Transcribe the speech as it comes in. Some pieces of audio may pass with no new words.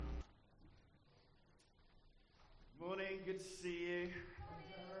good to see you.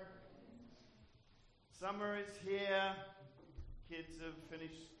 Summer is here. Kids have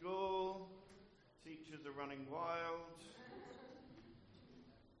finished school. Teachers are running wild.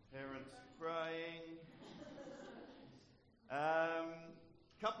 Parents are crying.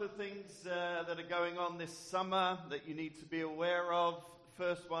 Couple of things that are going on this summer that you need to be aware of.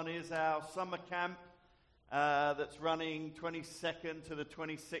 First one is our summer camp that's running 22nd to the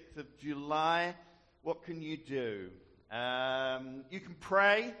 26th of July. What can you do? You can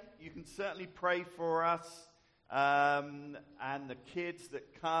pray. You can certainly pray for us and the kids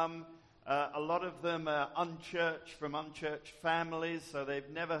that come. A lot of them are unchurched, from unchurched families, so they've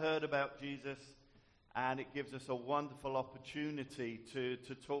never heard about Jesus. And it gives us a wonderful opportunity to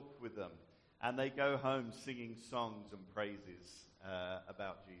talk with them. And they go home singing songs and praises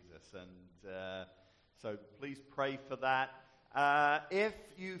about Jesus. And so please pray for that. If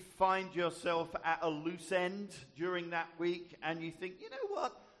you find yourself at a loose end during that week and you think, you know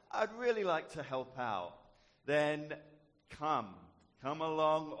what, I'd really like to help out, then come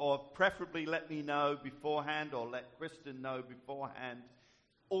along, or preferably let me know beforehand or let Kristen know beforehand.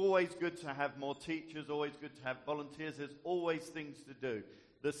 Always good to have more teachers, always good to have volunteers. There's always things to do.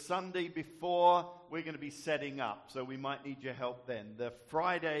 The Sunday before, we're going to be setting up, so we might need your help then. The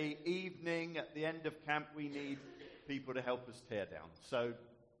Friday evening at the end of camp, we need people to help us tear down. So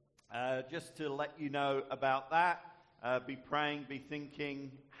just to let you know about that, be praying, be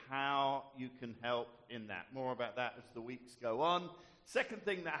thinking how you can help in that. More about that as the weeks go on. Second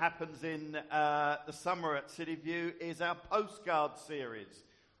thing that happens in the summer at City View is our postcard series,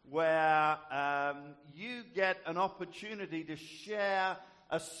 where you get an opportunity to share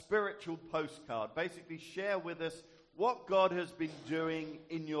a spiritual postcard. Basically share with us what God has been doing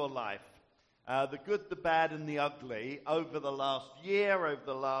in your life. The good, the bad, and the ugly over the last year, over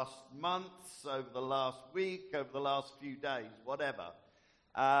the last months, over the last week, over the last few days, whatever.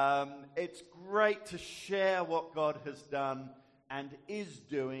 It's great to share what God has done and is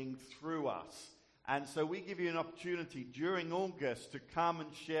doing through us. And so we give you an opportunity during August to come and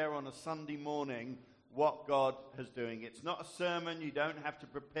share on a Sunday morning what God is doing. It's not a sermon. You don't have to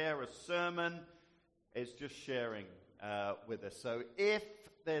prepare a sermon. It's just sharing with us. So if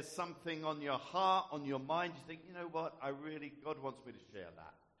there's something on your heart, on your mind, you think, you know what, God wants me to share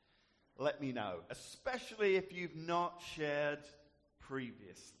that, let me know. Especially if you've not shared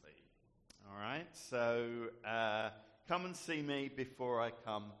previously. All right? So come and see me before I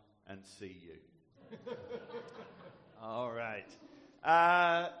come and see you. All right.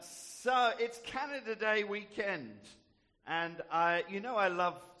 So it's Canada Day weekend. And I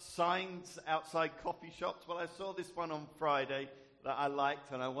love signs outside coffee shops. Well, I saw this one on Friday that I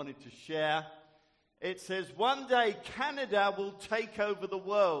liked and I wanted to share. It says, "One day Canada will take over the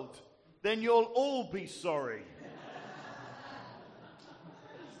world. Then you'll all be sorry."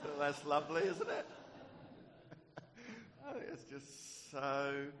 So that's lovely, isn't it? Oh, it's just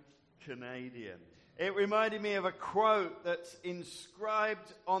so Canadian. It reminded me of a quote that's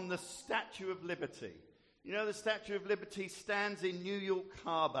inscribed on the Statue of Liberty. You know, the Statue of Liberty stands in New York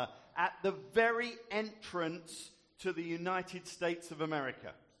Harbor at the very entrance to the United States of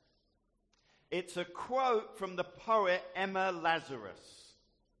America. It's a quote from the poet Emma Lazarus.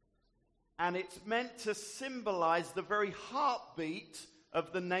 And it's meant to symbolize the very heartbeat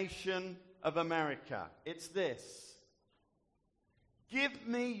of the nation of America. It's this: "Give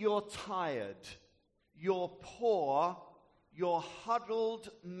me your tired, your poor, your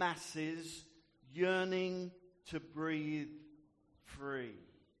huddled masses yearning to breathe free."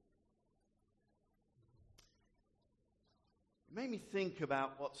 It made me think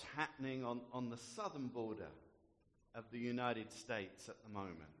about what's happening on the southern border of the United States at the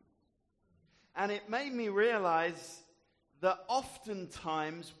moment. And it made me realize that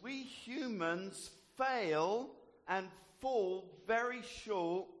oftentimes we humans fail and fall very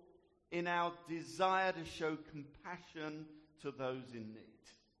short in our desire to show compassion to those in need.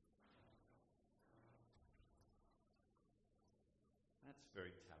 That's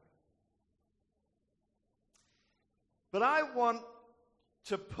very telling. But I want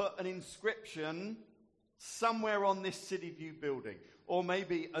to put an inscription somewhere on this City View building, or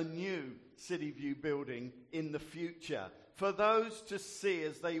maybe a new City View building in the future, for those to see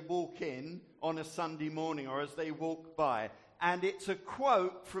as they walk in on a Sunday morning or as they walk by. And it's a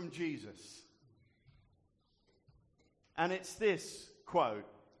quote from Jesus. And it's this quote.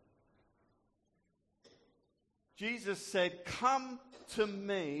 Jesus said, "Come to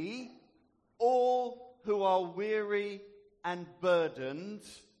me, all who are weary and burdened,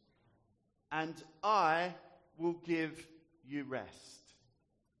 and I will give you rest."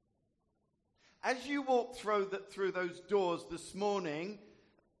 As you walked through those doors this morning,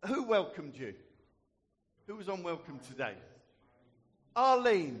 who welcomed you? Who was on welcome today?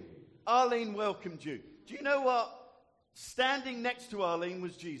 Arlene. Arlene welcomed you. Do you know what? Standing next to Arlene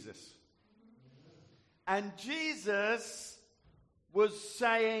was Jesus. And Jesus was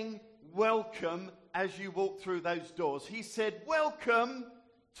saying, welcome as you walk through those doors. He said, welcome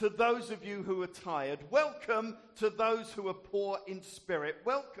to those of you who are tired. Welcome to those who are poor in spirit.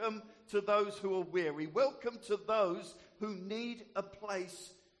 Welcome to those who are weary. Welcome to those who need a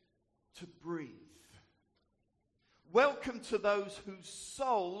place to breathe. Welcome to those whose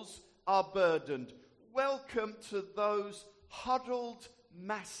souls are burdened. Welcome to those huddled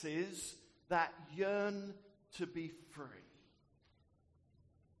masses that yearn to be free.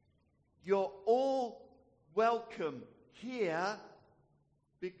 You're all welcome here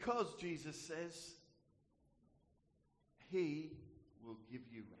because Jesus says he will give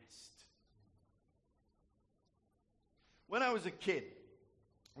you rest. When I was a kid,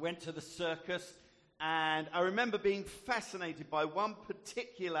 I went to the circus, and I remember being fascinated by one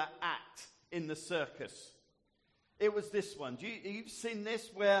particular act in the circus. It was this one. You've seen this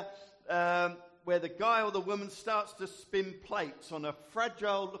where the guy or the woman starts to spin plates on a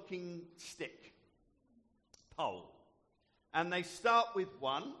fragile-looking stick pole. And they start with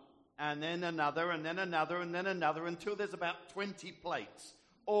one, and then another, and then another, and then another, until there's about 20 plates,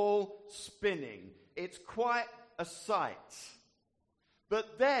 all spinning. It's quite a sight.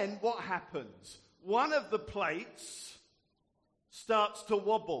 But then what happens? One of the plates starts to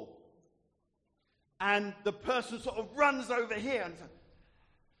wobble. And the person sort of runs over here.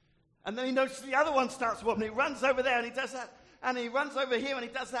 And then he notices the other one starts wobbling. He runs over there and he does that. And he runs over here and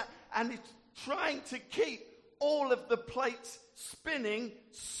he does that. And he's trying to keep all of the plates spinning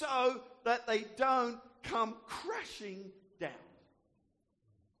so that they don't come crashing down.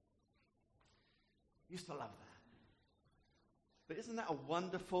 Used to love that. But isn't that a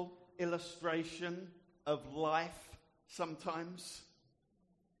wonderful illustration of life sometimes?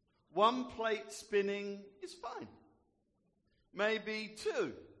 One plate spinning is fine. Maybe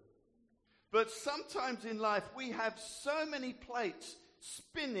two. But sometimes in life we have so many plates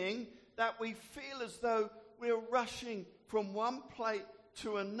spinning that we feel as though we're rushing from one plate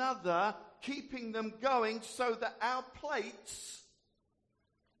to another, keeping them going so that our plates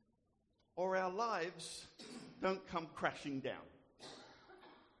or our lives don't come crashing down.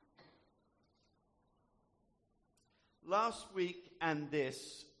 Last week and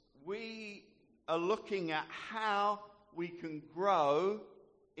this, we are looking at how we can grow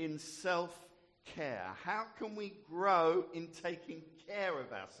in self-care. How can we grow in taking care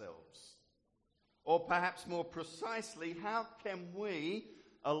of ourselves? Or perhaps more precisely, how can we,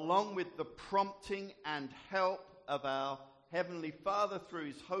 along with the prompting and help of our Heavenly Father through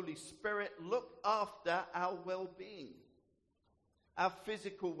His Holy Spirit, look after our well-being, our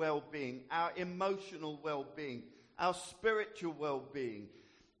physical well-being, our emotional well-being, our spiritual well-being?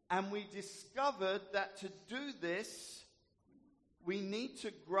 And we discovered that to do this, we need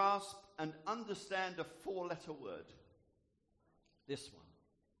to grasp and understand a four-letter word. This one.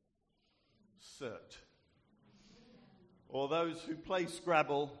 CERT. Or those who play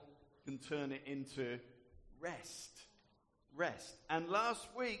Scrabble can turn it into rest. Rest. And last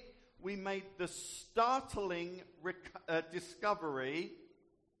week, we made the startling discovery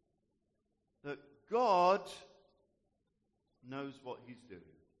that God knows what He's doing.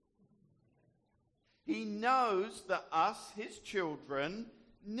 He knows that us, His children,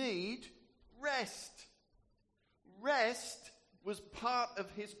 need rest. Rest was part of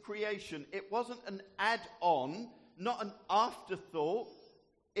His creation. It wasn't an add-on, not an afterthought.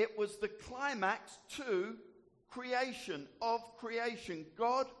 It was the climax to creation, of creation.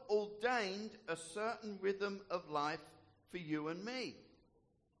 God ordained a certain rhythm of life for you and me.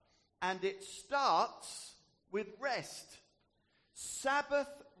 And it starts with rest. Sabbath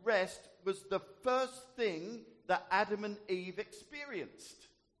rest was the first thing that Adam and Eve experienced.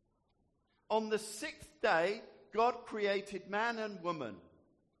 On the sixth day, God created man and woman.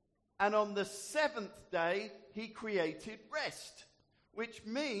 And on the seventh day, He created rest, which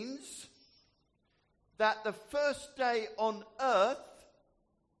means that the first day on earth,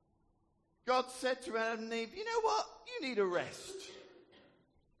 God said to Adam and Eve, you know what? You need a rest.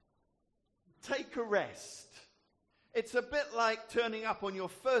 Take a rest. It's a bit like turning up on your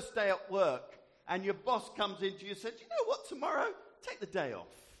first day at work and your boss comes into you and says, you know what, tomorrow, take the day off.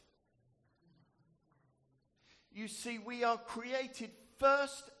 You see, we are created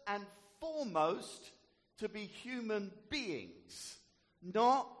first and foremost to be human beings,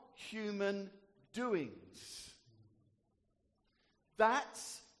 not human doings.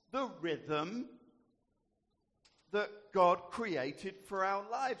 That's the rhythm that God created for our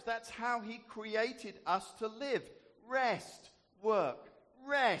lives. That's how he created us to live. Rest, work,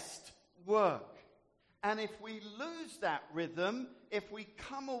 rest, work. And if we lose that rhythm, if we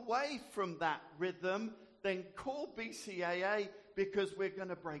come away from that rhythm, then call BCAA, because we're going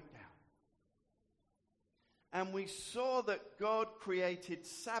to break down. And we saw that God created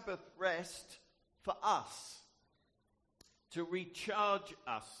Sabbath rest for us, to recharge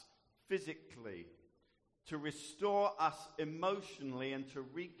us physically, to restore us emotionally, and to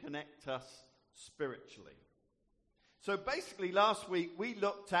reconnect us spiritually. So basically last week we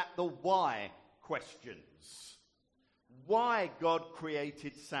looked at the why questions. Why God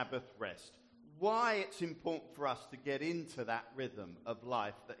created Sabbath rest. Why it's important for us to get into that rhythm of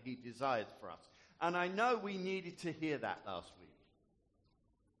life that he desires for us. And I know we needed to hear that last week.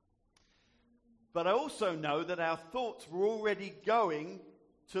 But I also know that our thoughts were already going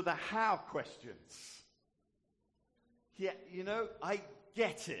to the how questions. Yeah, I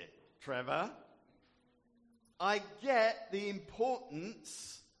get it, Trevor. I get the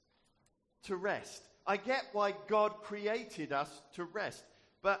importance to rest. I get why God created us to rest.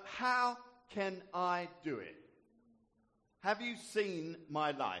 But how can I do it? Have you seen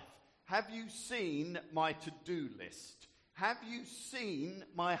my life? Have you seen my to-do list? Have you seen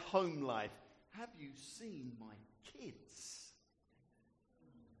my home life? Have you seen my kids?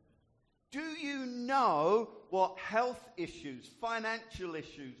 Do you know what health issues, financial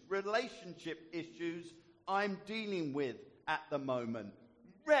issues, relationship issues I'm dealing with at the moment?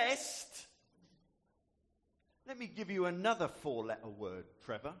 Rest. Let me give you another 4-letter word,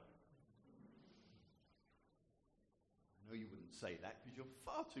 Trevor. I know you wouldn't say that because you're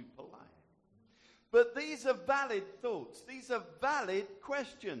far too polite. But these are valid thoughts. These are valid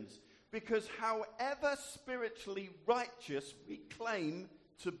questions. Because however spiritually righteous we claim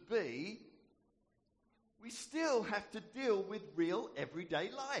to be, we still have to deal with real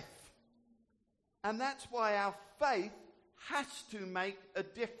everyday life. And that's why our faith has to make a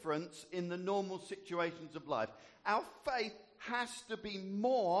difference in the normal situations of life. Our faith has to be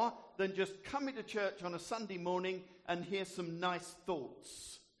more than just coming to church on a Sunday morning and hear some nice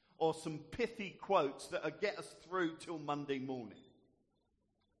thoughts or some pithy quotes that get us through till Monday morning.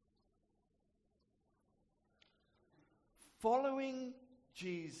 Following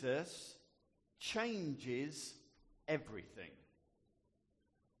Jesus changes everything.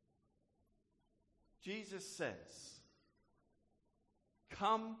 Jesus says,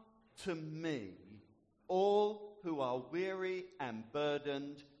 "Come to me, all who are weary and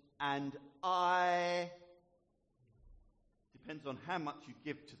burdened, and depends on how much you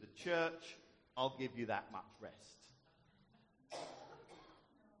give to the church, I'll give you that much rest.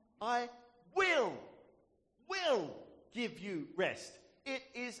 I will give you rest." It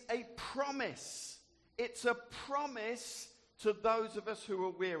is a promise. It's a promise to those of us who are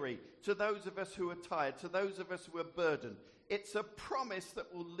weary, to those of us who are tired, to those of us who are burdened. It's a promise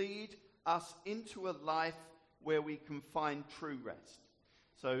that will lead us into a life where we can find true rest.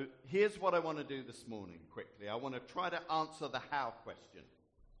 So here's what I want to do this morning quickly. I want to try to answer the how question.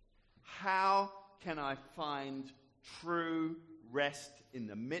 How can I find true rest in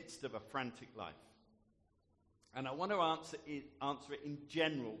the midst of a frantic life? And I want to answer it in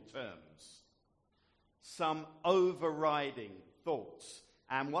general terms. Some overriding thoughts.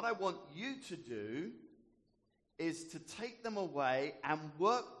 And what I want you to do is to take them away and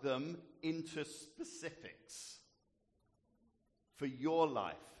work them into specifics for your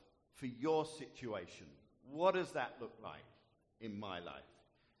life, for your situation. What does that look like in my life?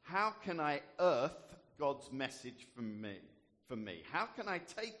 How can I earth God's message for me? How can I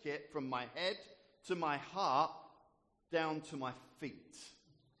take it from my head to my heart down to my feet?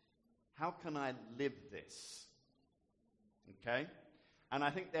 How can I live this? Okay? And I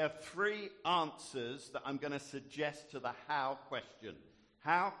think there are 3 answers that I'm going to suggest to the how question.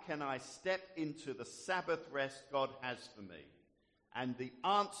 How can I step into the Sabbath rest God has for me? And the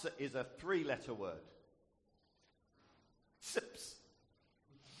answer is a 3-letter word. SIPS.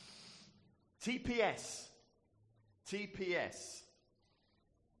 TPS. TPS.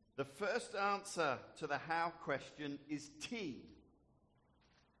 The first answer to the how question is T.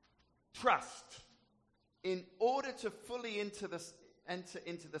 Trust. In order to fully enter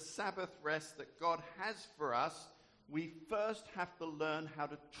into the Sabbath rest that God has for us, we first have to learn how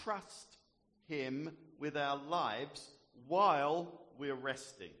to trust Him with our lives while we're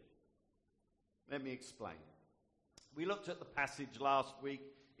resting. Let me explain. We looked at the passage last week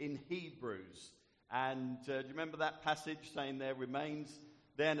in Hebrews. And do you remember that passage saying there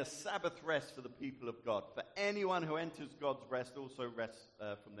then a Sabbath rest for the people of God. For anyone who enters God's rest also rests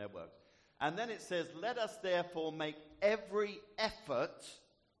from their works. And then it says, let us therefore make every effort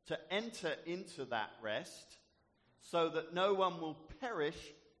to enter into that rest, so that no one will perish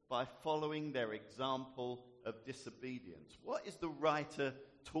by following their example of disobedience. What is the writer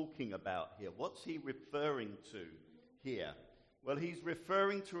talking about here? What's he referring to here? Well, he's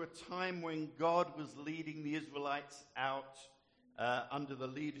referring to a time when God was leading the Israelites out under the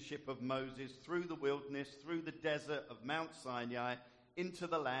leadership of Moses through the wilderness, through the desert of Mount Sinai, into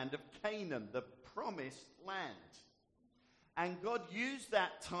the land of Canaan, the promised land. And God used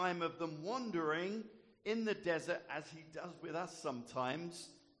that time of them wandering in the desert, as he does with us sometimes,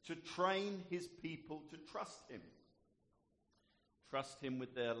 to train his people to trust him. Trust him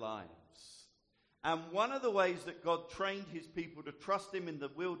with their lives. And one of the ways that God trained his people to trust him in the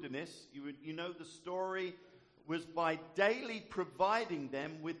wilderness, you know the story, was by daily providing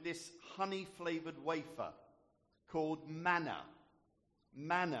them with this honey-flavored wafer called manna.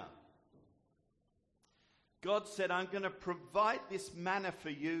 Manna. God said, I'm going to provide this manna for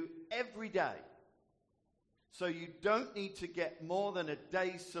you every day. So you don't need to get more than a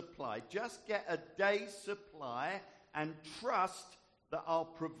day's supply. Just get a day's supply and trust that I'll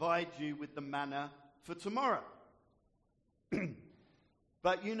provide you with the manna for tomorrow.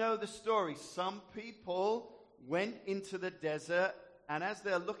 But you know the story. Some people went into the desert, and as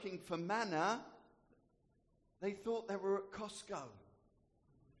they're looking for manna, they thought they were at Costco.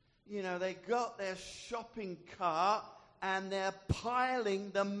 You know, they got their shopping cart and they're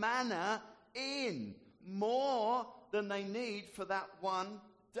piling the manna in, more than they need for that one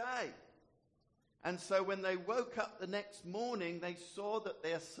day. And so when they woke up the next morning, they saw that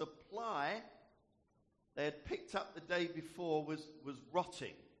their supply they had picked up the day before was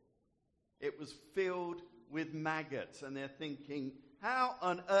rotting. It was filled with maggots, and they're thinking, how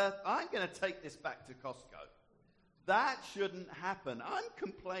on earth, I'm going to take this back to Costco. That shouldn't happen. I'm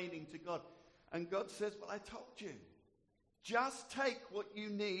complaining to God. And God says, well, I told you. Just take what you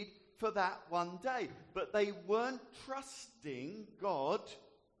need for that one day. But they weren't trusting God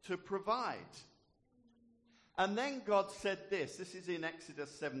to provide. And then God said this. This is in Exodus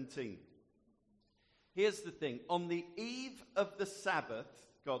 17. Here's the thing. On the eve of the Sabbath,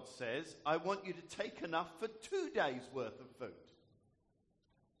 God says, I want you to take enough for 2 days' worth of food.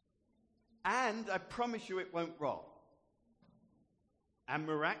 And I promise you it won't rot. And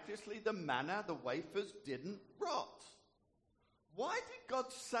miraculously, the manna, the wafers, didn't rot. Why did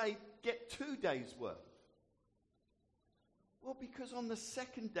God say, get 2 days' worth? Well, because on the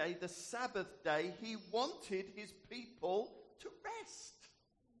second day, the Sabbath day, he wanted his people to rest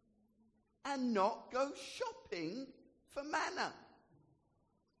and not go shopping for manna.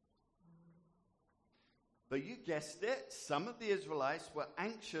 But you guessed it, some of the Israelites were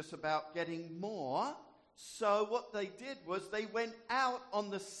anxious about getting more. So what they did was they went out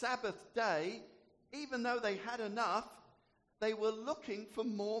on the Sabbath day, even though they had enough, they were looking for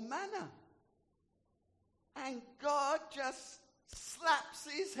more manna. And God just slaps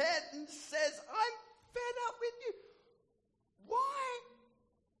his head and says, I'm fed up with you. Why?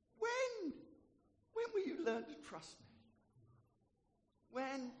 When? When will you learn to trust me?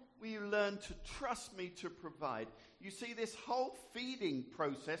 When will you learn to trust me to provide? You see, this whole feeding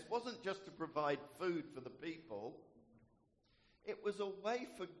process wasn't just to provide food for the people. It was a way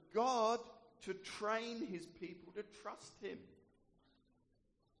for God to train his people to trust him.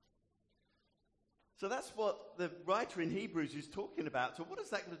 So that's what the writer in Hebrews is talking about. So what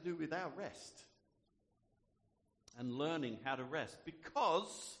is that going to do with our rest? And learning how to rest.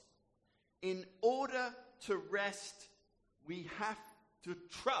 Because in order to rest, we have to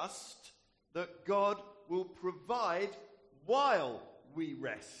trust that God will provide while we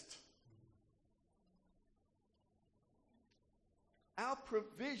rest. Our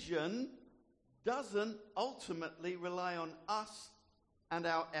provision doesn't ultimately rely on us and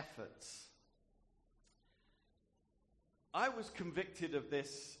our efforts. I was convicted of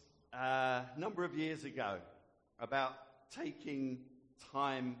this a number of years ago about taking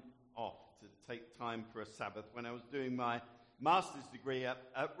time off, to take time for a Sabbath, when I was doing my master's degree at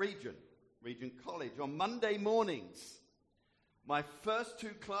Regent College. On Monday mornings, my first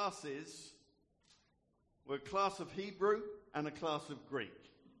two classes were a class of Hebrew and a class of Greek.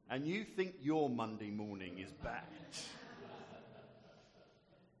 And you think your Monday morning is bad.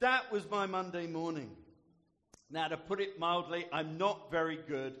 That was my Monday morning. Now, to put it mildly, I'm not very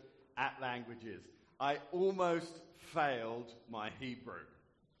good at languages. I almost failed my Hebrew,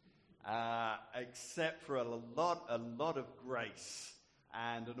 except for a lot of grace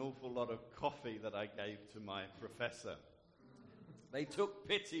and an awful lot of coffee that I gave to my professor. They took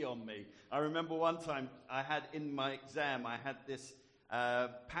pity on me. I remember one time I had in my exam, I had this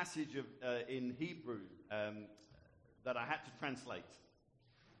passage in Hebrew that I had to translate.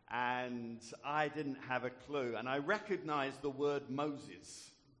 And I didn't have a clue. And I recognized the word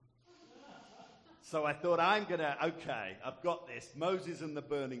Moses. So I thought, I've got this. Moses and the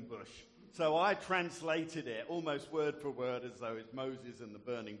burning bush. So I translated it almost word for word as though it's Moses and the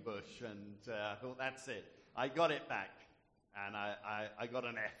burning bush. And I thought, that's it. I got it back. And I got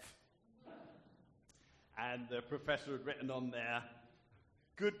an F. And the professor had written on there,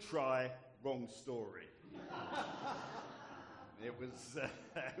 good try, wrong story. It was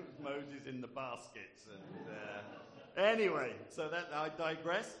Moses in the baskets. And anyway, so that I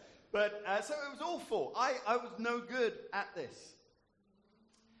digress. But so it was awful. I was no good at this.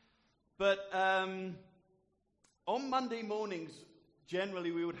 But on Monday mornings,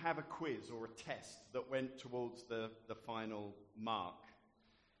 generally we would have a quiz or a test that went towards the final mark.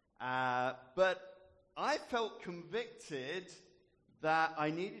 But I felt convicted that I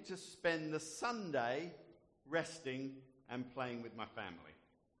needed to spend the Sunday resting and playing with my family.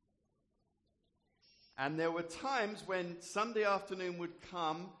 And there were times when Sunday afternoon would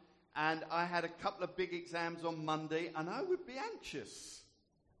come and I had a couple of big exams on Monday and I would be anxious.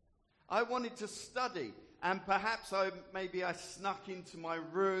 I wanted to study, and perhaps I snuck into my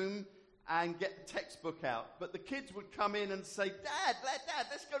room and get the textbook out. But the kids would come in and say, Dad,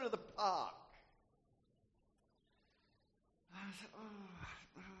 let's go to the park. I said,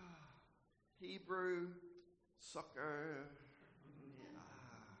 Hebrew, soccer.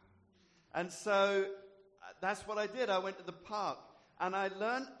 Yeah. And so that's what I did. I went to the park. And I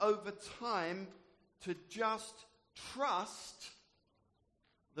learned over time to just trust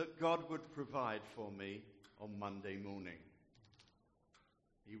that God would provide for me on Monday morning.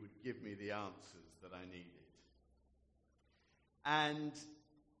 He would give me the answers that I needed. And,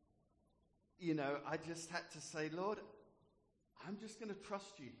 I just had to say, Lord, I'm just going to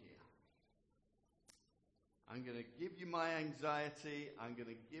trust you here. I'm going to give you my anxiety. I'm going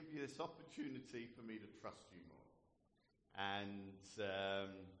to give you this opportunity for me to trust you more. And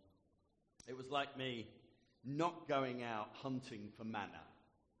it was like me not going out hunting for manna.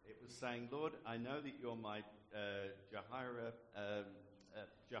 It was saying, Lord, I know that you're my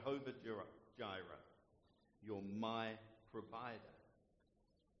Jehovah Jireh. You're my provider.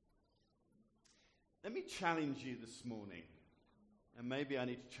 Let me challenge you this morning. And maybe I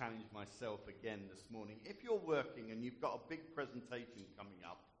need to challenge myself again this morning. If you're working and you've got a big presentation coming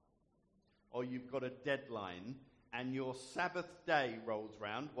up, or you've got a deadline, and your Sabbath day rolls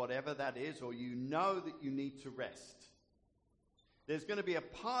round, whatever that is, or you know that you need to rest, there's going to be a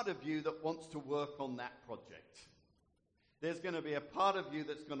part of you that wants to work on that project. There's going to be a part of you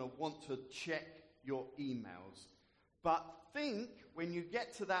that's going to want to check your emails. But think, when you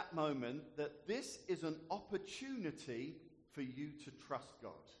get to that moment, that this is an opportunity for you to trust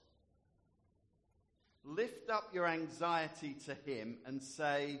God. Lift up your anxiety to Him and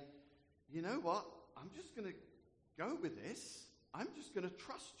say, you know what? I'm just going to go with this. I'm just going to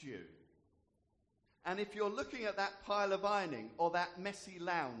trust you. And if you're looking at that pile of ironing or that messy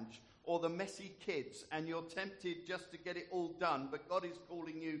lounge or the messy kids and you're tempted just to get it all done, but God is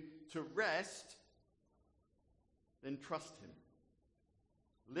calling you to rest, then trust Him.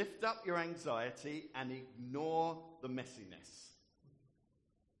 Lift up your anxiety and ignore the messiness.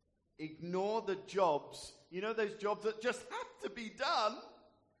 Ignore the jobs, those jobs that just have to be done,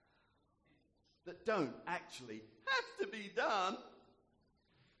 that don't actually have to be done,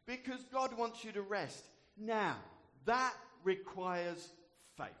 because God wants you to rest. Now, that requires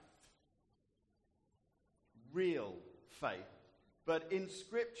faith. Real faith. But in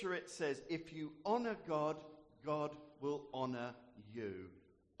Scripture it says, if you honor God, God will honor you.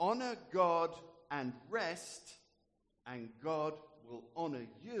 Honor God and rest, and God will honor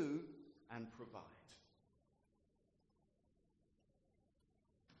you and provide.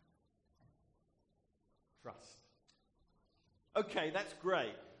 Trust. Okay, that's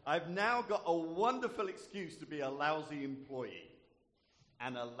great. I've now got a wonderful excuse to be a lousy employee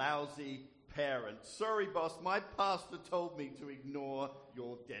and a lousy parent. Sorry, boss, my pastor told me to ignore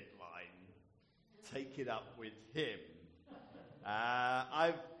your deadline. Take it up with him.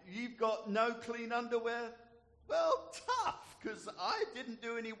 You've got no clean underwear? Well, tough, because I didn't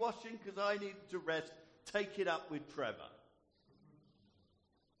do any washing because I needed to rest. Take it up with Trevor.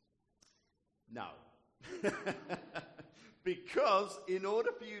 No. Because in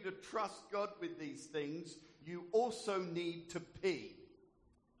order for you to trust God with these things, you also need to pee.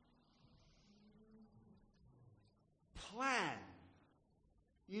 Plan.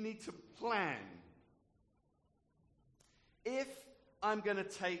 You need to plan. If I'm going to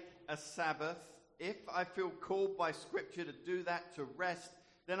take a Sabbath. If I feel called by Scripture to do that, to rest,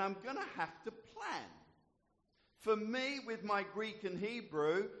 then I'm going to have to plan. For me, with my Greek and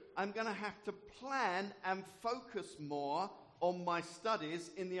Hebrew, I'm going to have to plan and focus more on my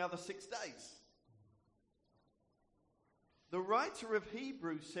studies in the other 6 days. The writer of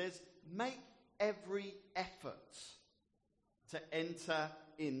Hebrews says, make every effort to enter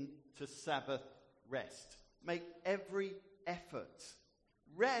into Sabbath rest. Make every effort.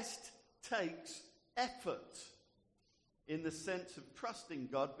 Rest takes effort in the sense of trusting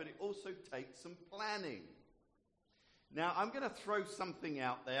God, but it also takes some planning. Now, I'm going to throw something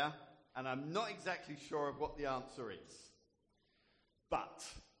out there, and I'm not exactly sure of what the answer is. But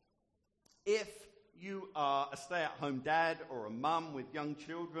if you are a stay-at-home dad or a mum with young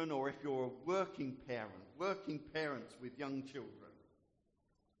children, or if you're a working parents with young children,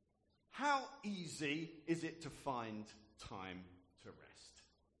 how easy is it to find time to rest?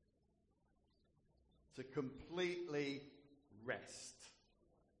 To completely rest.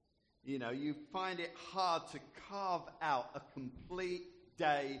 You know, you find it hard to carve out a complete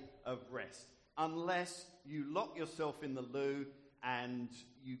day of rest unless you lock yourself in the loo and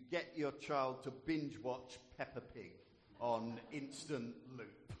you get your child to binge watch Peppa Pig on instant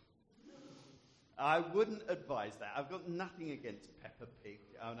loop. I wouldn't advise that. I've got nothing against Peppa Pig,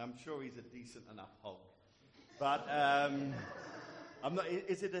 and I'm sure he's a decent enough hog. But I'm not.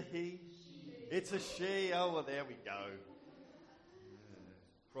 Is it a he? It's a she. Oh, well, there we go.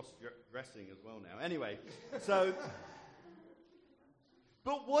 Cross-dressing as well now. Anyway, so,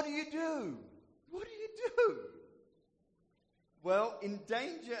 but what do you do? What do you do? Well, in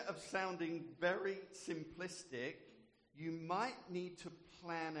danger of sounding very simplistic, you might need to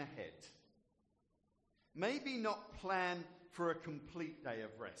plan ahead. Maybe not plan for a complete day of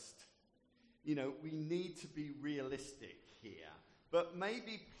rest. You know, we need to be realistic here. But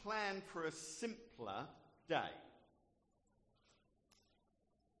maybe plan for a simpler day.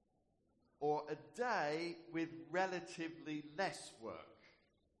 Or a day with relatively less work.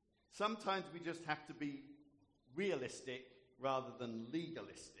 Sometimes we just have to be realistic rather than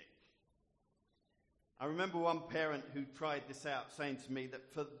legalistic. I remember one parent who tried this out saying to me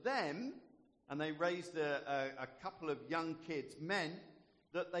that for them, and they raised a couple of young kids, men,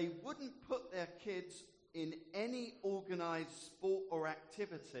 that they wouldn't put their kids in any organized sport or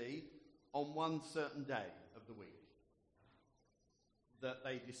activity on one certain day of the week. That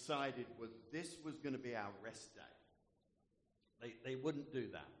they decided this was going to be our rest day. They wouldn't do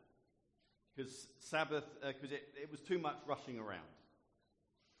that because Sabbath, because it was too much rushing around.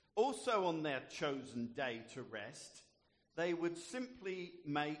 Also on their chosen day to rest, they would simply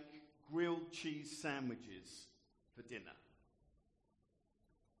make grilled cheese sandwiches for dinner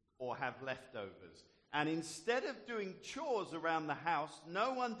or have leftovers. And instead of doing chores around the house,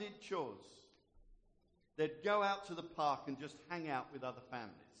 no one did chores. They'd go out to the park and just hang out with other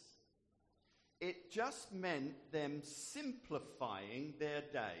families. It just meant them simplifying their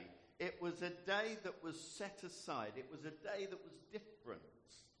day. It was a day that was set aside. It was a day that was different.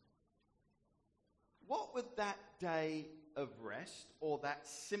 What would that day of rest or that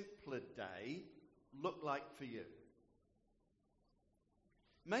simpler day look like for you?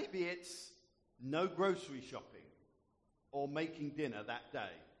 Maybe it's no grocery shopping or making dinner that day.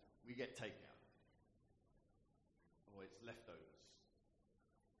 We get takeout. Or it's leftovers.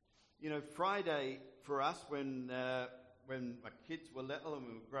 You know, Friday for us, when my kids were little and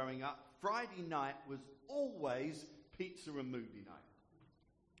we were growing up, Friday night was always pizza and movie night.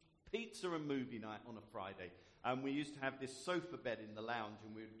 Pizza and movie night on a Friday. And we used to have this sofa bed in the lounge,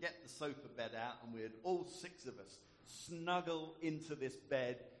 and we would get the sofa bed out, and we'd all six of us snuggle into this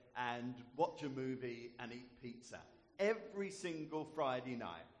bed and watch a movie and eat pizza. Every single Friday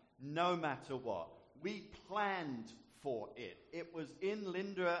night, no matter what. We planned for it. It was in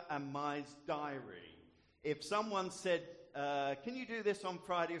Linda and my diary. If someone said, can you do this on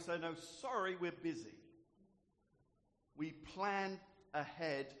Friday? I said, no, sorry, we're busy. We planned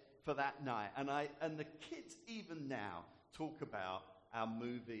ahead for that night. And the kids even now talk about our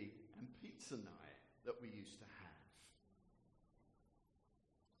movie and pizza night that we used to have.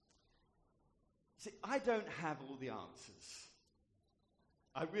 See, I don't have all the answers.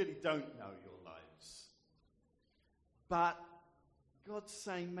 I really don't know your lives. But God's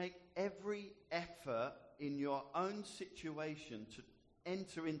saying make every effort in your own situation to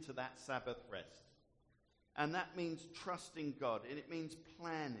enter into that Sabbath rest. And that means trusting God, and it means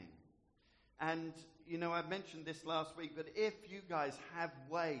planning. And, you know, I mentioned this last week, but if you guys have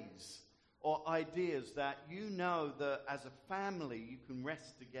ways or ideas that you know that as a family you can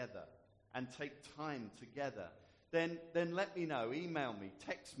rest together and take time together, then let me know. Email me,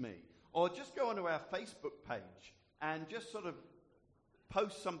 text me, or just go onto our Facebook page and just sort of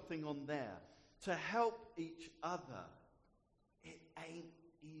post something on there to help each other. It ain't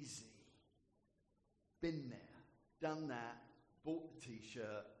easy. Been there, done that, bought the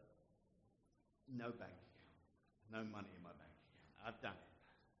t-shirt, no bank account, no money in my bank account. I've done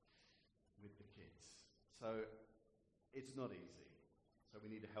it with the kids. So it's not easy. So we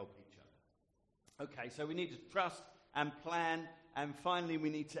need to help each other. Okay, so we need to trust and plan, and finally we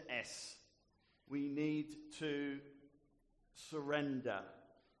need to S. We need to surrender.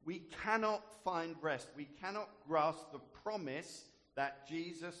 We cannot find rest. We cannot grasp the promise that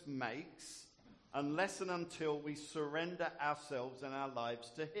Jesus makes unless and until we surrender ourselves and our lives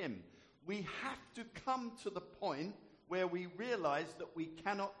to him. We have to come to the point where we realize that we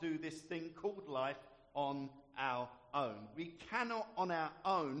cannot do this thing called life on our own. We cannot on our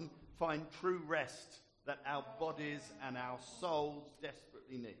own find true rest that our bodies and our souls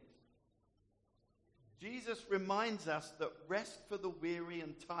desperately need. Jesus reminds us that rest for the weary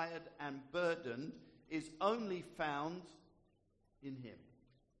and tired and burdened is only found in him.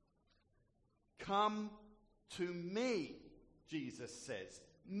 Come to me, Jesus says.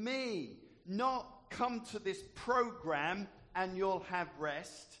 Me. Not come to this program and you'll have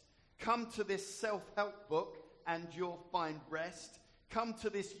rest. Come to this self-help book and you'll find rest. Come to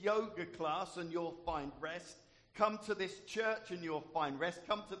this yoga class and you'll find rest. Come to this church and you'll find rest.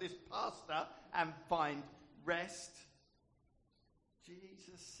 Come to this pastor and find rest.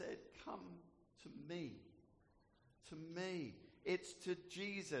 Jesus said, come to me. To me. It's to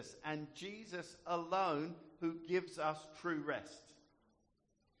Jesus and Jesus alone who gives us true rest.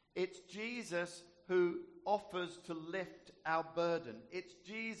 It's Jesus who offers to lift our burden. It's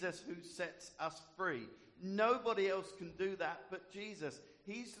Jesus who sets us free. Nobody else can do that but Jesus.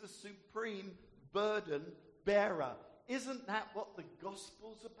 He's the supreme burden bearer. Isn't that what the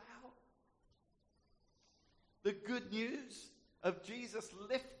gospel's about? The good news of Jesus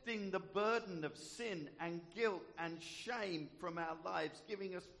lifting the burden of sin and guilt and shame from our lives,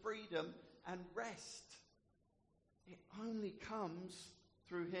 giving us freedom and rest. It only comes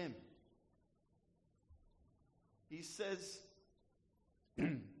through him. He says,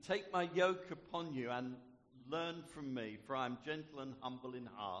 take my yoke upon you and learn from me, for I am gentle and humble in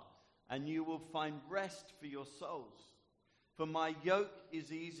heart, and you will find rest for your souls. For my yoke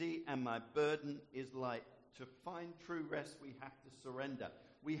is easy and my burden is light. To find true rest, we have to surrender.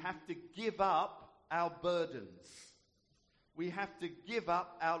 We have to give up our burdens. We have to give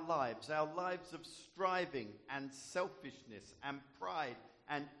up our lives of striving and selfishness and pride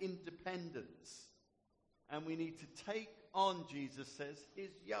and independence. And we need to take on, Jesus says,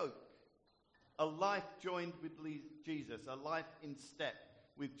 his yoke. A life joined with Jesus, a life in step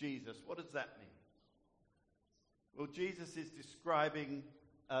with Jesus. What does that mean? Well, Jesus is describing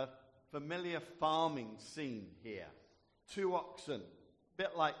a familiar farming scene here. 2 oxen, a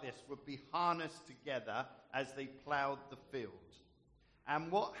bit like this, would be harnessed together as they ploughed the field.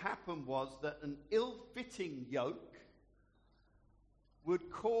 And what happened was that an ill-fitting yoke would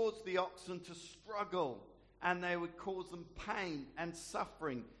cause the oxen to struggle, and they would cause them pain and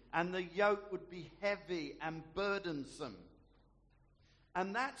suffering, and the yoke would be heavy and burdensome.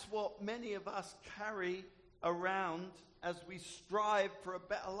 And that's what many of us carry around as we strive for a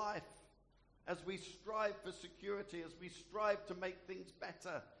better life, as we strive for security, as we strive to make things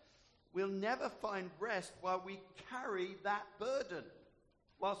better. We'll never find rest while we carry that burden,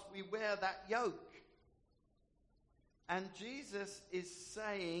 whilst we wear that yoke. And Jesus is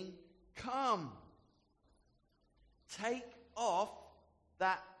saying, come, take off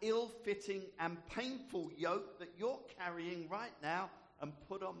that ill-fitting and painful yoke that you're carrying right now and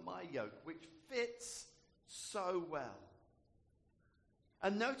put on my yoke, which fits so well.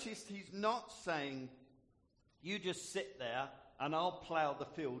 And notice he's not saying, you just sit there and I'll plough the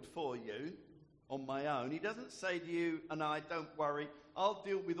field for you on my own. He doesn't say to you and I, don't worry, I'll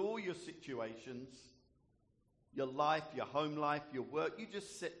deal with all your situations, your life, your home life, your work. You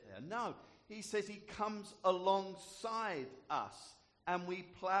just sit there. No, he says he comes alongside us and we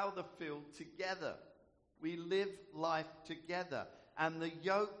plough the field together. We live life together. And the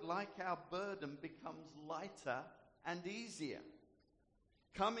yoke, like our burden, becomes lighter and easier.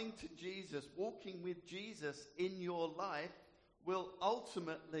 Coming to Jesus, walking with Jesus in your life will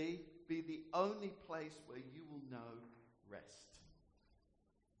ultimately be the only place where you will know rest.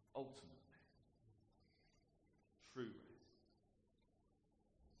 Ultimately. True rest.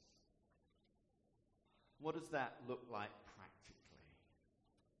 What does that look like practically?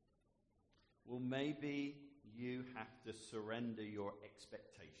 Well, maybe you have to surrender your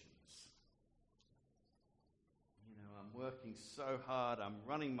expectations. I'm working so hard. I'm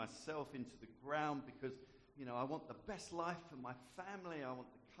running myself into the ground because, I want the best life for my family. I want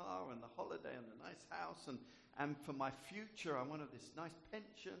the car and the holiday and the nice house. And for my future, I wanted this nice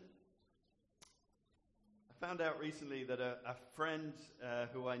pension. I found out recently that a friend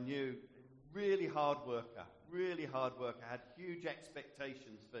who I knew, really hard worker, had huge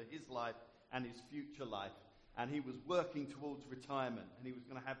expectations for his life and his future life. And he was working towards retirement, and he was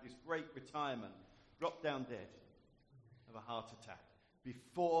going to have this great retirement. Dropped down dead of a heart attack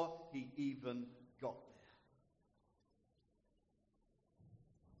before he even got there.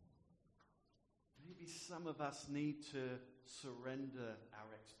 Maybe some of us need to surrender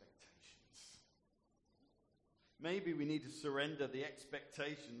our expectations. Maybe we need to surrender the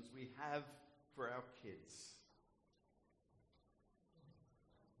expectations we have for our kids.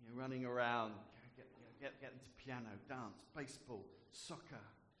 Running around, get into piano, dance, baseball, soccer,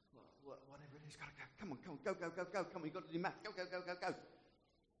 whatever it is. Gotta go. Come on, go. Come on, you've got to do math. Go.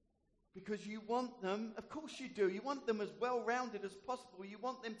 Because you want them, of course you do, you want them as well-rounded as possible. You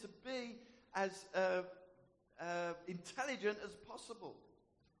want them to be as intelligent as possible.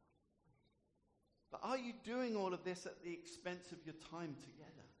 But are you doing all of this at the expense of your time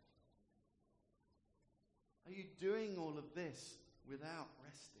together? Are you doing all of this without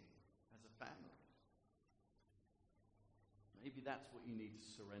resting as a family? Maybe that's what you need to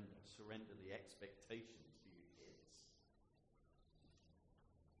surrender. Surrender the expectations for your kids.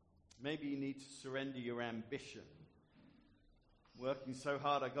 Maybe you need to surrender your ambition. Working so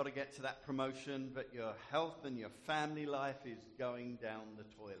hard, I've got to get to that promotion, but your health and your family life is going down the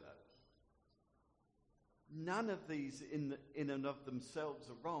toilet. None of these in and of themselves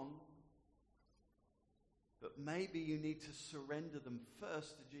are wrong. But maybe you need to surrender them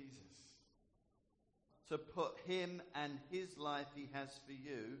first to Jesus. To put him and his life he has for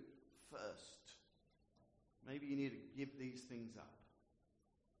you first. Maybe you need to give these things up.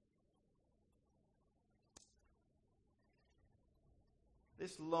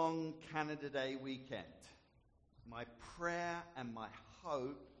 This long Canada Day weekend, my prayer and my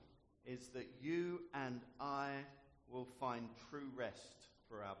hope is that you and I will find true rest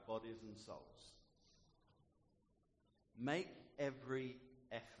for our bodies and souls. Make every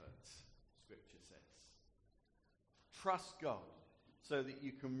effort, Scripture says. Trust God so that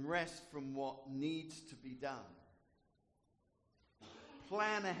you can rest from what needs to be done.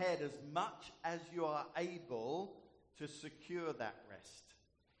 Plan ahead as much as you are able to secure that rest.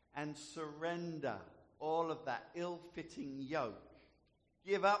 And surrender all of that ill-fitting yoke.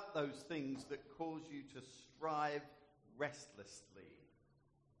 Give up those things that cause you to strive restlessly.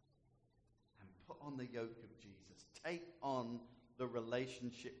 And put on the yoke of Jesus. Take on the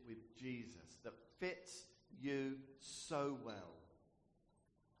relationship with Jesus that fits you so well.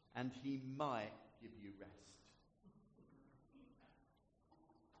 And he might give you rest.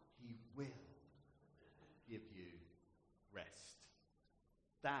 He will give you rest.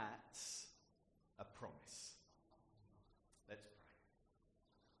 That's a promise.